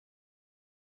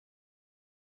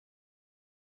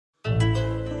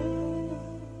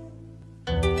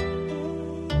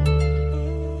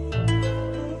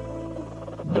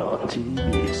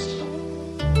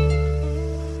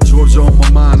Georgia on my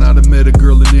mind, I done met a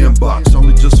girl in the inbox.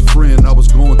 Only just a friend, I was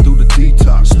going through the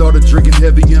detox. Started drinking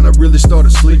heavy and I really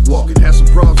started sleepwalking. Had some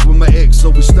problems with my ex, so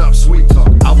we stopped sweet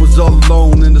talking. I was all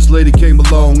alone and this lady came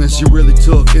along, and she really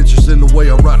took interest in the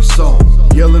way I write a song.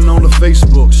 Yelling on her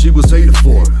Facebook, she was hated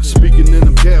for it. Speaking in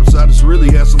them caps, I just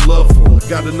really had some love for her.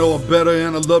 Got to know her better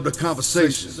and I loved her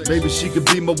conversation. Maybe she could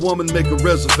be my woman, make a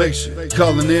reservation.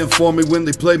 Calling in for me when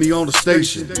they play me on the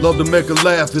station. Love to make her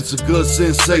laugh, it's a good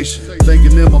sensation.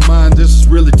 Thinking in my mind, this is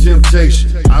really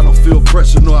temptation. I don't feel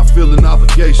pressure, no, I feel an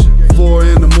obligation. 4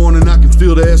 in the morning, I can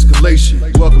feel the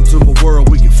escalation. Welcome to my world,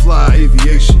 we can fly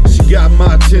aviation. She got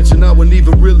my attention, I wasn't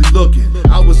even really looking.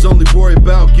 I was only worried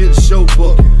about getting show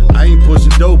booking. I ain't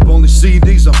pushing dope, only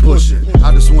CDs I'm pushing.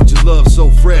 I just want your love so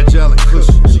fragile and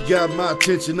cushion. She got my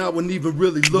attention, I wasn't even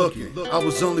really looking. I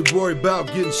was only worried about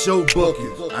getting show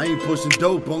booking. I ain't pushing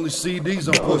dope, only CDs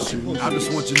I'm pushing. I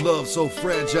just want your love so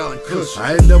fragile and cushion.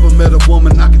 I ain't never met a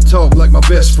woman I can talk like my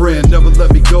best friend. Never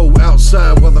let me go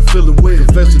outside while I'm feeling wind.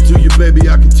 Confessing to you, baby,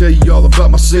 I can tell you all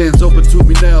about my sins. Open to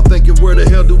me now, thinking where the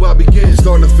hell do I begin?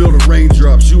 Starting to feel the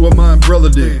raindrops, you are my umbrella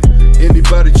then.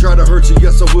 Anybody try to hurt you,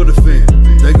 yes I will offend.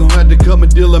 They gon' have to come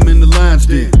and deal them in the lines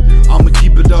then. I'ma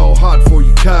keep it all hot for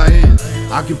you, Cayenne.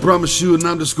 I can promise you, and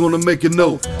I'm just gonna make a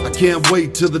note, I can't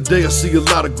wait till the day I see a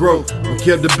lot of growth. We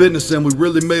kept the business and we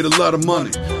really made a lot of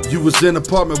money. You was in an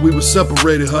apartment, we were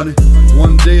separated, honey.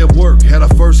 One day at work, had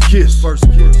our first kiss.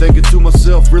 Thinking to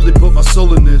myself, really put my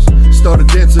soul in this. Started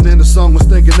dancing and the song was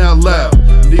thinking out loud.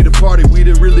 Need a party, we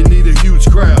didn't really need a huge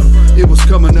crowd. It was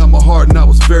coming out my heart and I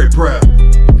was very proud.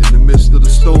 In the midst of the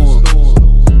storm,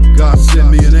 God sent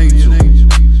me an angel.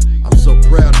 I'm so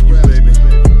proud of you, baby.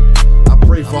 I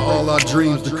pray for all our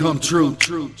dreams to come true.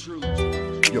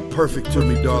 You're perfect to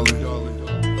me, darling.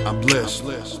 I'm blessed.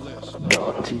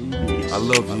 I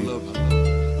love you.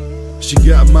 She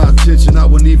got my attention, I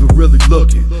wasn't even really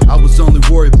looking. I was only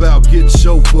worried about getting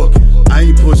show booking. I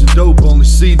ain't pushing dope, only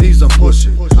CDs I'm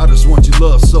pushing. I just want your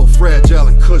love so fragile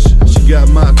and cushion. She got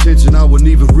my attention, I wasn't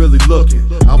even really looking.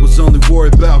 I was only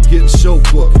worried about getting show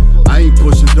booking. I ain't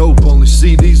pushing dope, only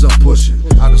CDs I'm pushing.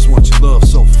 I just want your love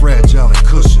so fragile and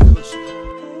cushion.